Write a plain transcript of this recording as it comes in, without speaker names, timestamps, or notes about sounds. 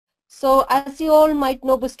So as you all might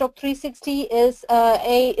know, BizTalk360 is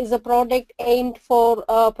a product aimed for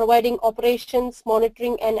providing operations,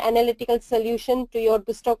 monitoring and analytical solution to your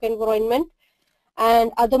BizTalk environment.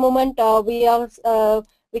 And at the moment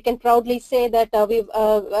we can proudly say that we've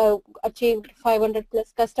achieved 500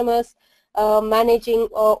 plus customers, managing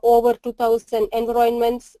over 2,000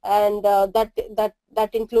 environments, and that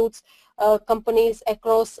includes companies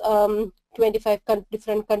across 25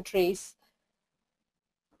 different countries.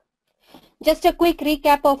 Just a quick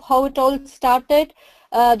recap of how it all started.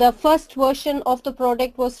 The first version of the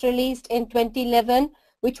product was released in 2011,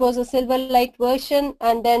 which was a Silverlight version,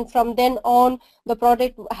 and then from then on the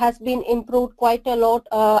product has been improved quite a lot,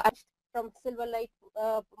 from Silverlight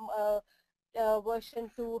version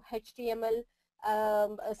to HTML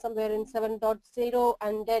somewhere in 7.0,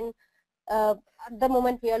 and then at the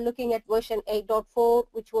moment we are looking at version 8.4,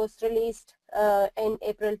 which was released in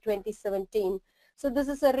April 2017. So this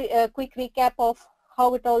is a quick recap of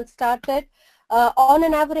how it all started. On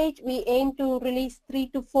an average, we aim to release 3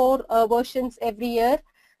 to 4 versions every year.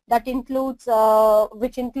 That includes,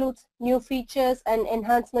 which includes new features and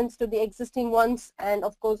enhancements to the existing ones, and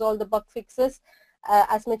of course all the bug fixes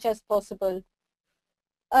as much as possible.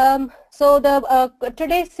 So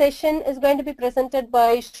today's session is going to be presented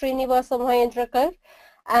by Srinivasa Mahendrakar,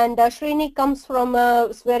 and Srini comes from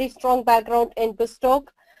a very strong background in BizTalk,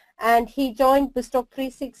 and he joined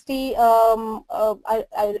BizTalk360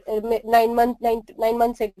 9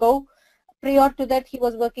 months ago. Prior to that, he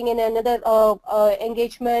was working in another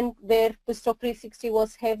engagement where BizTalk360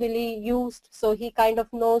 was heavily used, so he kind of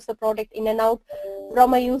knows the product in and out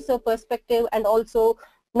from a user perspective and also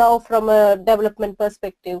now from a development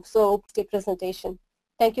perspective. So the presentation.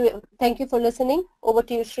 Thank you for listening. Over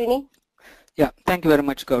to you, Srini. Yeah, thank you very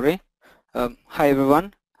much, Gauri. Hi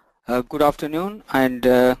everyone. Good afternoon and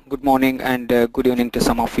good morning and good evening to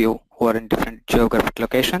some of you who are in different geographic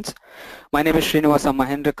locations. My name is Srinivasa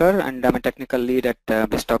Mahendrakar and I'm a technical lead at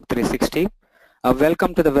BizTalk360.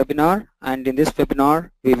 Welcome to the webinar, and in this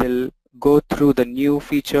webinar we will go through the new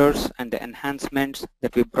features and the enhancements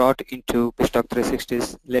that we brought into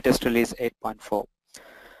BizTalk360's latest release 8.4.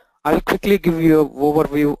 I will quickly give you an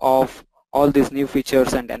overview of all these new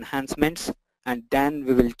features and enhancements, and then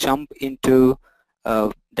we will jump into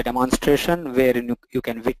the demonstration wherein you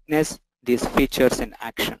can witness these features in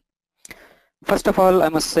action. First of all, I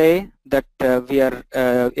must say that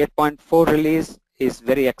 8.4 release is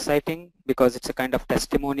very exciting because it's a kind of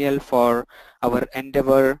testimonial for our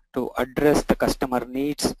endeavor to address the customer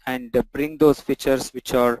needs and bring those features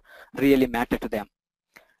which are really matter to them.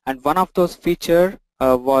 And one of those features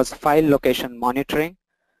was file location monitoring.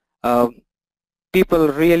 People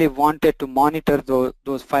really wanted to monitor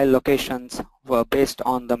those file locations based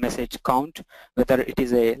on the message count, whether it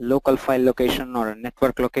is a local file location or a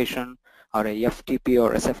network location or a FTP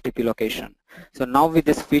or SFTP location. So now with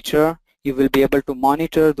this feature, you will be able to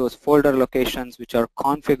monitor those folder locations which are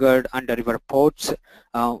configured under your ports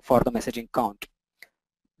for the messaging count.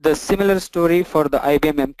 The similar story for the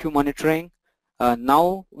IBM MQ monitoring.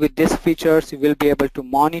 Now with these features, you will be able to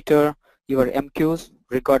monitor your MQs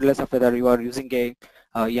regardless of whether you are using a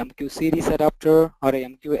MQ series adapter or a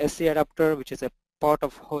MQ SC adapter, which is a part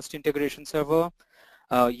of host integration server.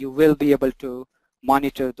 You will be able to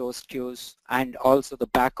monitor those queues and also the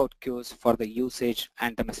backout queues for the usage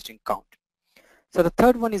and the messaging count. So the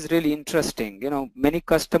third one is really interesting. You know, many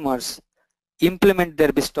customers implement their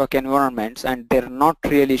BizTalk environments and they're not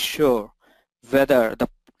really sure whether the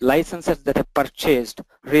licenses that are purchased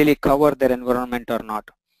really cover their environment or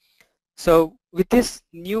not. So with this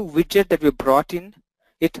new widget that we brought in,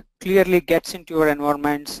 it clearly gets into your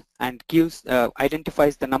environments and gives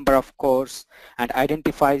identifies the number of cores and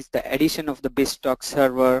identifies the addition of the BizTalk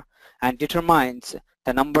server and determines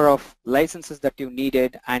the number of licenses that you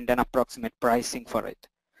needed and an approximate pricing for it.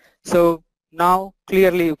 So now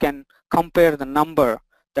clearly you can compare the number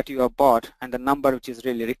that you have bought and the number which is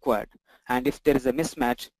really required, and if there is a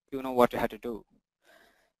mismatch, you know what you have to do.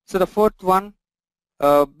 So the fourth one,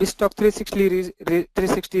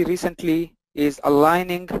 BizTalk360 recently is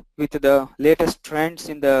aligning with the latest trends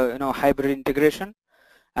in the hybrid integration,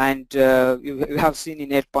 and you have seen in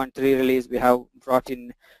 8.3 release we have brought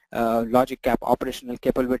in logic cap operational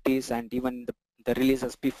capabilities, and even the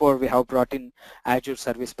releases before we have brought in Azure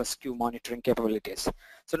Service Bus Queue monitoring capabilities.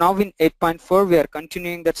 So now in 8.4 we are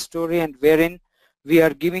continuing that story, and wherein we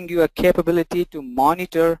are giving you a capability to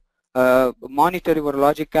monitor your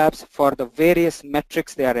logic apps for the various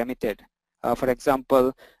metrics they are emitted. For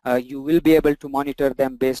example, you will be able to monitor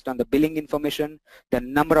them based on the billing information, the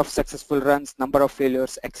number of successful runs, number of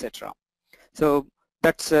failures, etc. So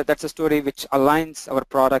that's a story which aligns our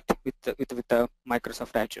product with the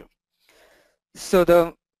Microsoft Azure. So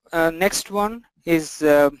the next one is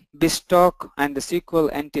BizTalk and the SQL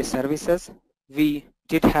NT services. We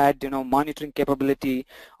did had monitoring capability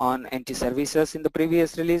on NT services in the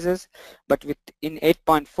previous releases, but with in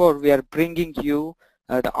 8.4 we are bringing you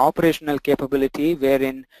the operational capability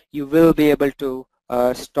wherein you will be able to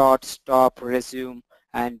start, stop, resume,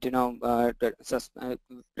 and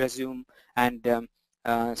resume and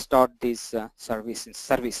start these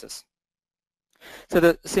services. So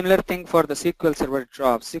the similar thing for the SQL Server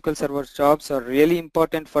jobs. SQL Server jobs are really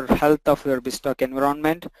important for health of your BizTalk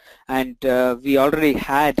environment, and we already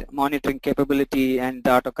had monitoring capability and the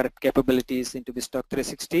autocorrect capabilities into BizTalk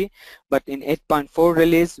 360. But in 8.4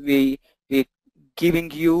 release, we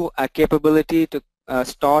giving you a capability to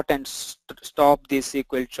start and stop these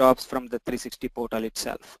SQL jobs from the 360 portal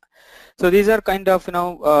itself. So these are kind of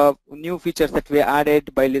new features that we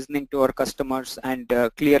added by listening to our customers, and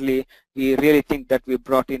clearly we really think that we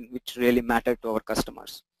brought in which really mattered to our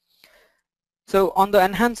customers. So on the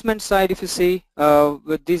enhancement side, if you see,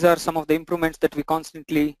 these are some of the improvements that we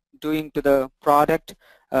constantly doing to the product.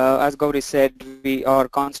 As Gauri said, we are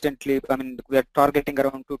constantly, we are targeting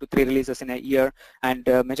around 2 to 3 releases in a year, and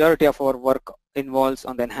majority of our work involves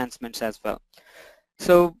on the enhancements as well.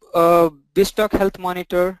 So BizTalk Health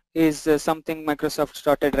Monitor is something Microsoft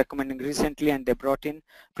started recommending recently, and they brought in.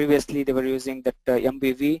 Previously they were using that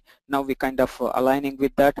MBV. Now we kind of aligning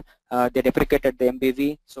with that. They deprecated the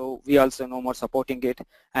MBV, so we also no more supporting it,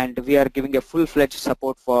 and we are giving a full-fledged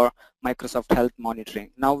support for Microsoft Health Monitoring.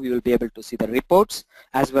 Now we will be able to see the reports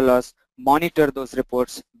as well as monitor those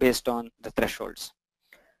reports based on the thresholds.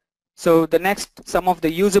 So the next, some of the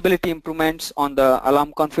usability improvements on the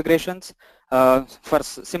alarm configurations. For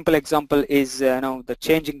simple example is the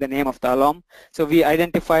changing the name of the alarm. So we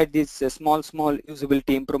identified these small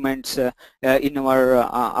usability improvements in our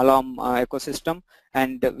alarm ecosystem,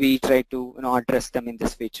 and we try to address them in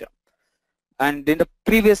this feature. And in the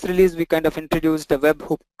previous release, we kind of introduced a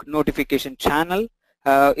webhook notification channel.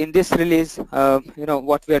 In this release,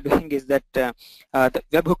 what we are doing is that the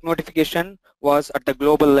webhook notification was at the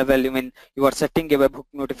global level. You are setting a webhook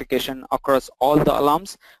notification across all the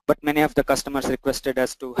alarms, but many of the customers requested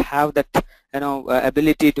us to have that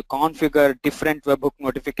ability to configure different webhook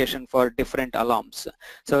notification for different alarms.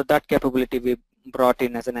 So that capability we brought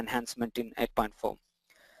in as an enhancement in 8.4.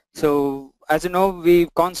 So as you know, we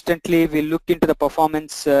constantly look into the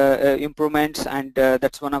performance improvements, and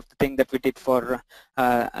that's one of the things that we did for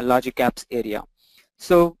logic apps area.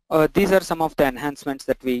 So these are some of the enhancements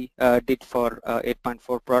that we did for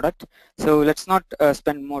 8.4 product. So let's not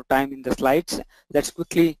spend more time in the slides. Let's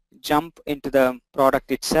quickly jump into the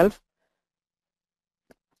product itself.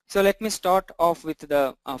 So let me start off with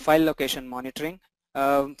the file location monitoring.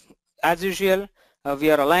 As usual,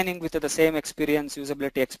 we are aligning with the same experience,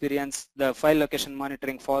 usability experience. The file location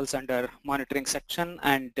monitoring falls under monitoring section,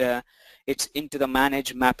 and it's into the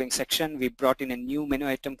manage mapping section. We brought in a new menu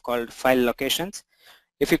item called file locations.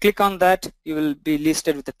 If you click on that, you will be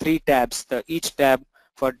listed with the 3 tabs, each tab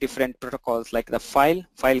for different protocols, like the file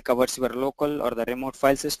covers your local or the remote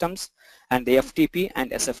file systems, and the FTP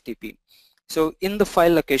and SFTP. So in the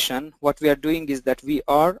file location, what we are doing is that we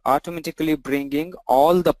are automatically bringing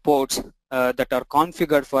all the ports that are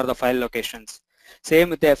configured for the file locations.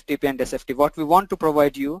 Same with the FTP and SFTP. What we want to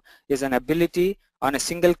provide you is an ability on a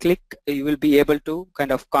single click, you will be able to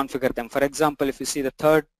kind of configure them. For example, if you see the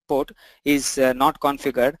third port is not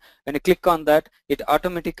configured, when you click on that, it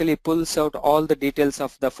automatically pulls out all the details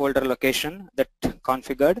of the folder location that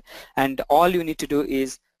configured, and all you need to do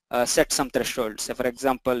is set some thresholds. So for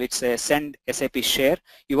example, it's a send SAP share.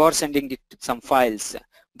 You are sending it some files,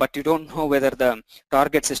 but you don't know whether the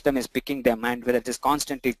target system is picking them and whether it is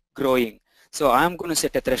constantly growing. So I'm going to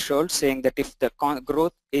set a threshold saying that if the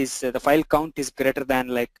growth is, the file count is greater than,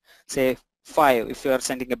 like, say 5, if you are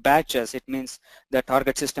sending a batches, it means the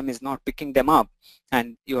target system is not picking them up,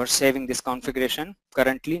 and you are saving this configuration.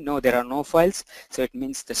 Currently, no, there are no files, so it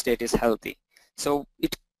means the state is healthy. So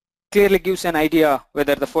it clearly gives an idea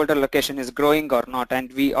whether the folder location is growing or not.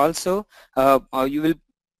 And we also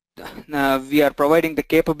we are providing the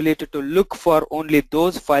capability to look for only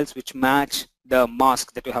those files which match the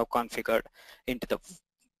mask that you have configured into the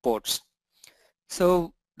ports.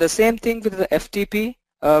 So the same thing with the FTP.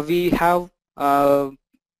 We have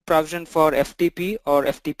provision for FTP or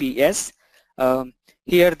FTPS.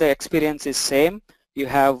 Here the experience is same. We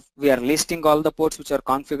are listing all the ports which are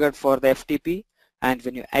configured for the FTP, and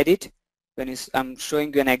when you edit, I'm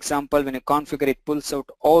showing you an example. When you configure, it pulls out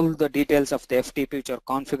all the details of the FTP which are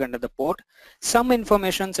configured under the port. Some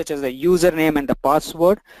information such as the username and the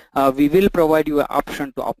password, we will provide you an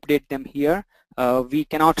option to update them here. We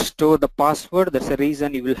cannot store the password. That's the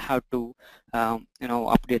reason you will have to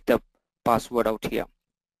update the password out here.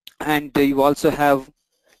 And you also have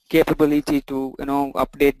capability to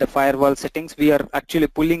update the firewall settings. We are actually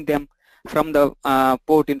pulling them from the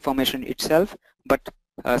port information itself, but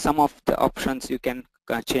some of the options you can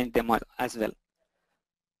change them as well.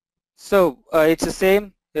 So it's the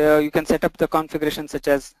same. You can set up the configuration such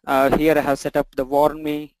as here I have set up the warn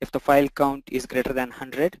me if the file count is greater than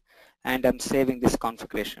 100, and I'm saving this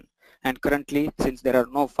configuration. And currently, since there are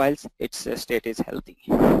no files, its state is healthy.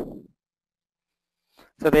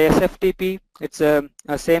 So the SFTP, it's a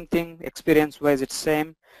same thing. Experience-wise, it's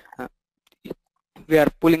same. We are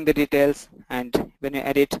pulling the details, and when you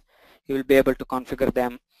edit, you will be able to configure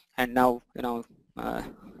them. And now,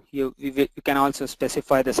 you can also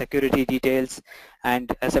specify the security details and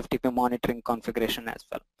SFTP monitoring configuration as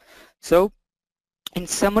well. So, in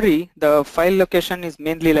summary, the file location is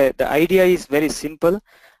mainly like, the idea is very simple.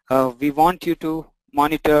 We want you to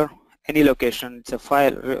monitor any location. It's a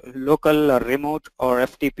file, local or remote or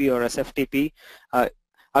FTP or SFTP.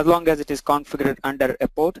 As long as it is configured under a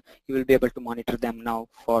port, you will be able to monitor them now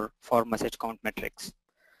for message count metrics.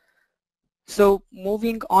 So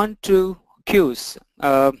moving on to queues,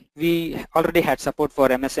 we already had support for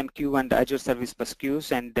MSM queue and Azure Service Bus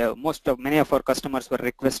queues, and many of our customers were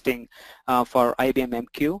requesting for IBM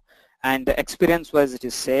MQ. And the experience was it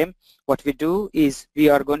is same. What we do is we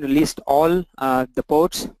are going to list all the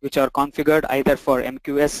ports which are configured either for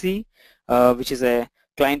MQSC, which is a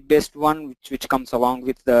client-based one which comes along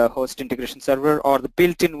with the host integration server, or the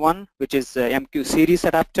built-in one which is MQ series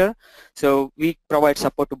adapter. So we provide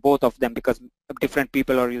support to both of them because different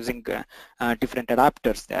people are using different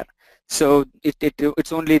adapters there. So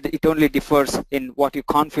it only differs in what you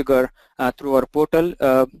configure through our portal.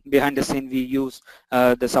 Behind the scene, we use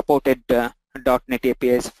the supported .NET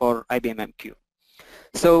APIs for IBM MQ.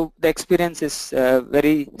 So the experience is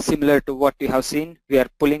very similar to what you have seen. We are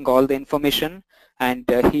pulling all the information, and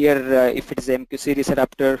here if it is MQ series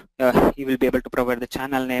adapter, you will be able to provide the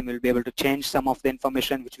channel name. You will be able to change some of the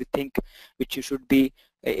information which you should be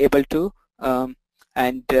able to,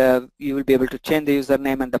 and you will be able to change the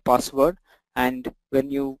username and the password. And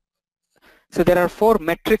so there are 4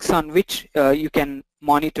 metrics on which you can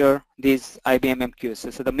monitor these IBM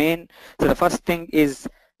MQs. So the first thing is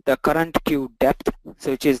the current queue depth, so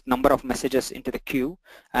which is number of messages into the queue,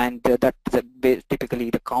 and that's typically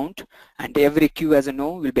the count. And every queue, as you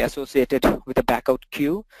know, will be associated with a backout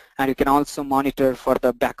queue, and you can also monitor for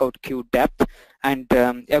the backout queue depth. And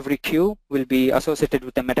every queue will be associated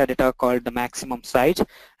with a metadata called the maximum size,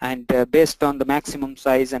 and based on the maximum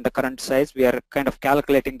size and the current size, we are kind of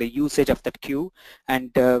calculating the usage of that queue. And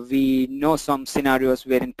we know some scenarios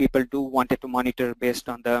wherein people do wanted to monitor based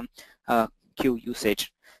on the queue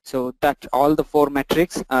usage. So that all the 4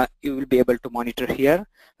 metrics you will be able to monitor here.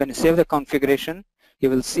 When you save the configuration, you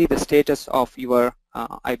will see the status of your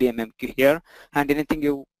IBM MQ here, and anything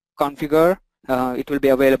you configure, it will be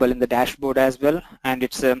available in the dashboard as well, and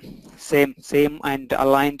it's same and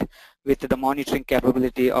aligned with the monitoring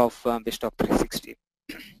capability of BizTalk360.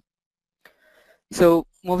 So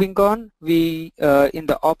moving on, we in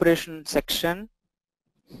the operation section,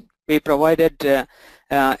 we provided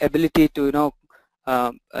ability to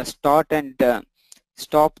start and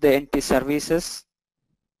stop the NT services.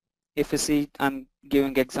 If you see, I'm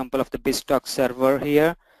giving example of the BizTalk server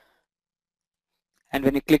here, and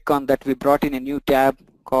when you click on that, we brought in a new tab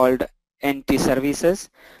called NT services.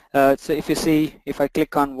 So if you see, if I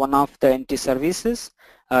click on one of the NT services,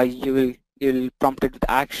 you'll prompted with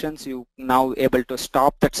actions. You now able to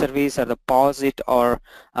stop that service or pause it or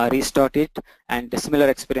restart it. And a similar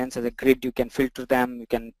experience as a grid, you can filter them, you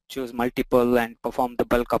can choose multiple and perform the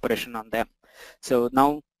bulk operation on them. So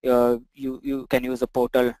now you can use the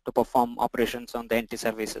portal to perform operations on the NT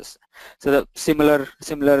services. So the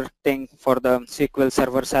similar thing for the SQL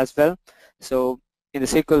servers as well. So in the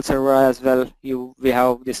SQL server as well, we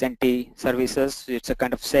have this NT services. It's a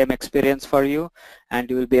kind of same experience for you, and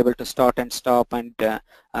you will be able to start and stop and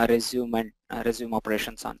resume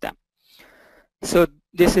operations on them. So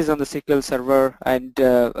this is on the SQL server and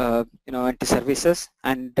NT services,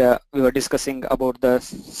 and we were discussing about the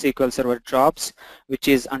SQL server jobs, which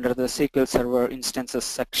is under the SQL server instances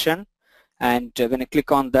section. And when I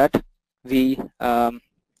click on that, we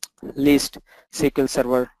list SQL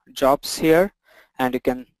server jobs here, and you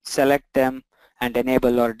can select them and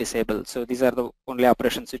enable or disable. So these are the only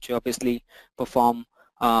operations which you obviously perform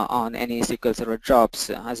on any SQL Server jobs.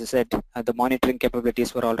 As I said, the monitoring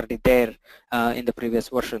capabilities were already there in the previous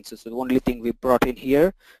versions. So the only thing we brought in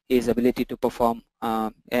here is ability to perform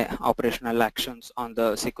operational actions on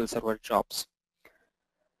the SQL Server jobs.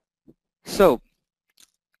 So,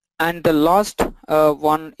 and the last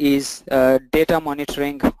one is data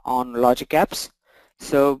monitoring on logic apps.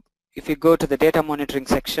 So if you go to the data monitoring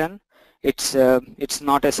section, it's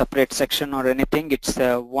not a separate section or anything. It's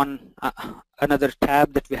another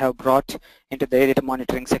tab that we have brought into the data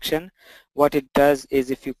monitoring section. What it does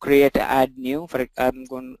is, if you create add new, I'm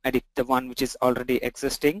going to edit the one which is already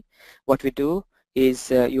existing. What we do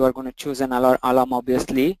is you are going to choose an alarm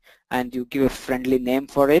obviously, and you give a friendly name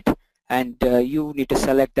for it, and you need to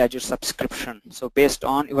select Azure subscription. So based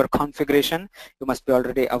on your configuration, you must be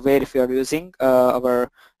already aware if you are using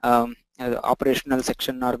our operational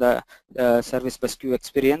section or the service bus queue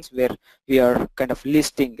experience, where we are kind of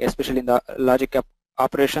listing, especially in the logic app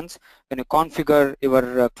operations, when you configure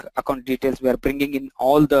your account details, we are bringing in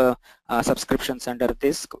all the subscriptions under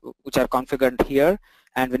this which are configured here,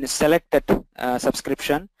 and when you select that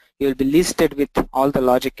subscription, you will be listed with all the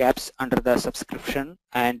logic apps under the subscription,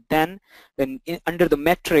 and then under the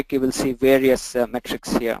metric you will see various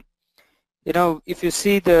metrics here. You know, if you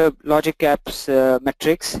see the logic apps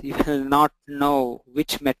metrics, you will not know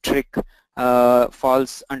which metric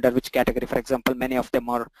falls under which category. For example, many of them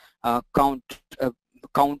are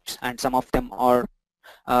counts, and some of them are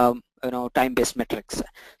time-based metrics.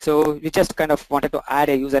 So we just kind of wanted to add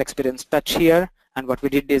a user experience touch here, and what we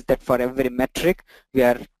did is that for every metric we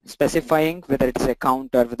are specifying whether it's a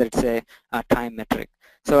count or whether it's a time metric.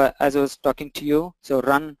 So as I was talking to you, so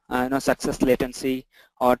run success latency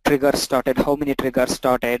or triggers started, how many triggers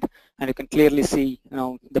started, and you can clearly see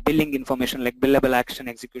the billing information like billable action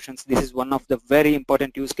executions. This is one of the very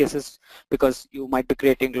important use cases, because you might be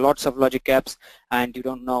creating lots of logic apps and you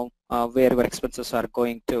don't know where your expenses are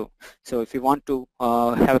going to. So if you want to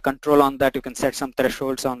have control on that, you can set some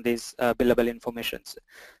thresholds on these billable informations.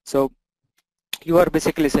 So you are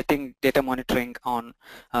basically setting data monitoring on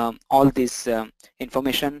all this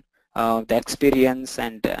information. The experience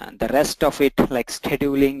and the rest of it, like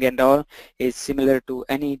scheduling and all, is similar to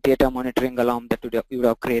any data monitoring alarm that you would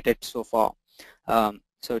have created so far.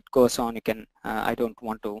 So it goes on. You can I don't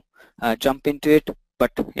want to jump into it,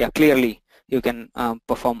 but yeah, clearly you can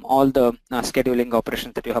perform all the scheduling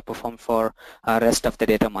operations that you have performed for rest of the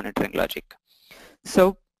data monitoring logic.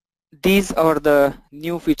 So these are the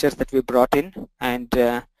new features that we brought in, and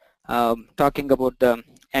talking about the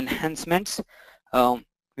enhancements,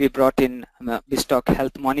 we brought in BizTalk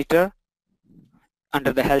Health Monitor.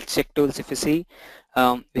 Under the health check tools, if you see,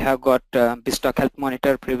 we have got BizTalk Health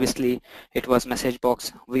Monitor. Previously it was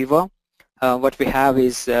MessageBox Viva. What we have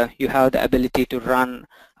is you have the ability to run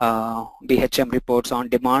BHM reports on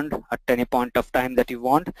demand at any point of time that you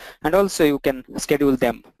want, and also you can schedule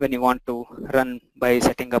them when you want to run by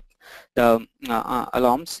setting up the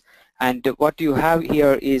alarms. And what you have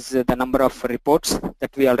here is the number of reports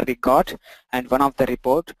that we already got, and one of the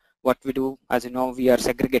report, what we do, as you know, we are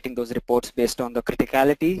segregating those reports based on the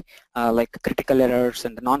criticality, like critical errors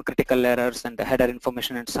and non-critical errors, and the header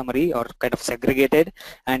information and summary are kind of segregated,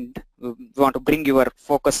 and we want to bring your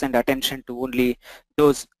focus and attention to only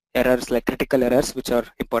those errors, like critical errors, which are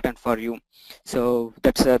important for you. So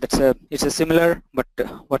it's a similar, but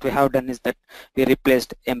what we have done is that we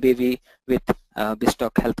replaced MBV with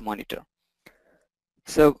BizTalk Health Monitor.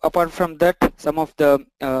 So apart from that, some of the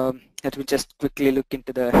let me just quickly look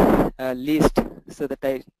into the list so that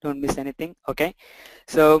I don't miss anything. Okay,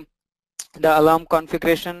 so the alarm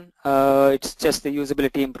configuration, it's just the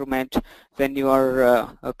usability improvement. When you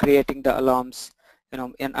are creating the alarms,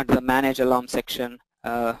 under the manage alarm section,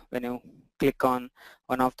 when you click on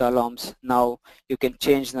one of the alarms, now you can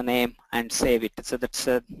change the name and save it. So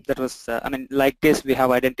that was I mean, like this, we have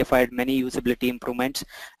identified many usability improvements,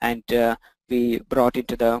 and we brought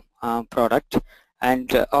into the product.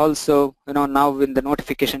 And also, now in the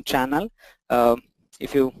notification channel,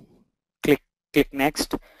 if you click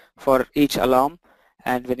next for each alarm,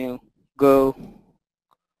 and when you go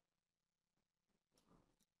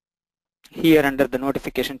here under the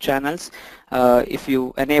notification channels, if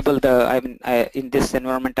you enable the, in this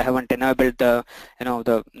environment I haven't enabled the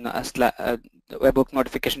webhook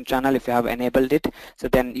notification channel. If you have enabled it, so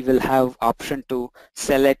then you will have option to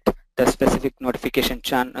select the specific notification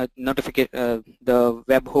channel, the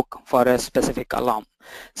webhook for a specific alarm.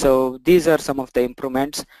 So these are some of the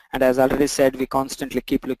improvements, and as already said, we constantly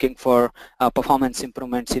keep looking for performance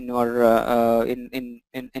improvements in our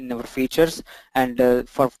in our features. And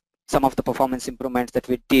for some of the performance improvements that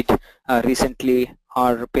we did recently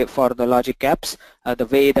or for the logic apps, the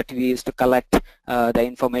way that we used to collect the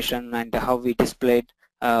information and how we displayed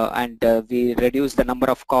and we reduced the number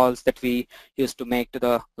of calls that we used to make to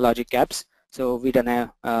the logic apps. So we done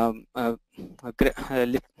a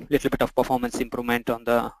little bit of performance improvement on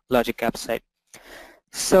the logic app side.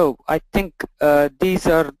 So I think these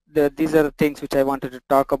are the things which I wanted to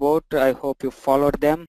talk about. I hope you followed them.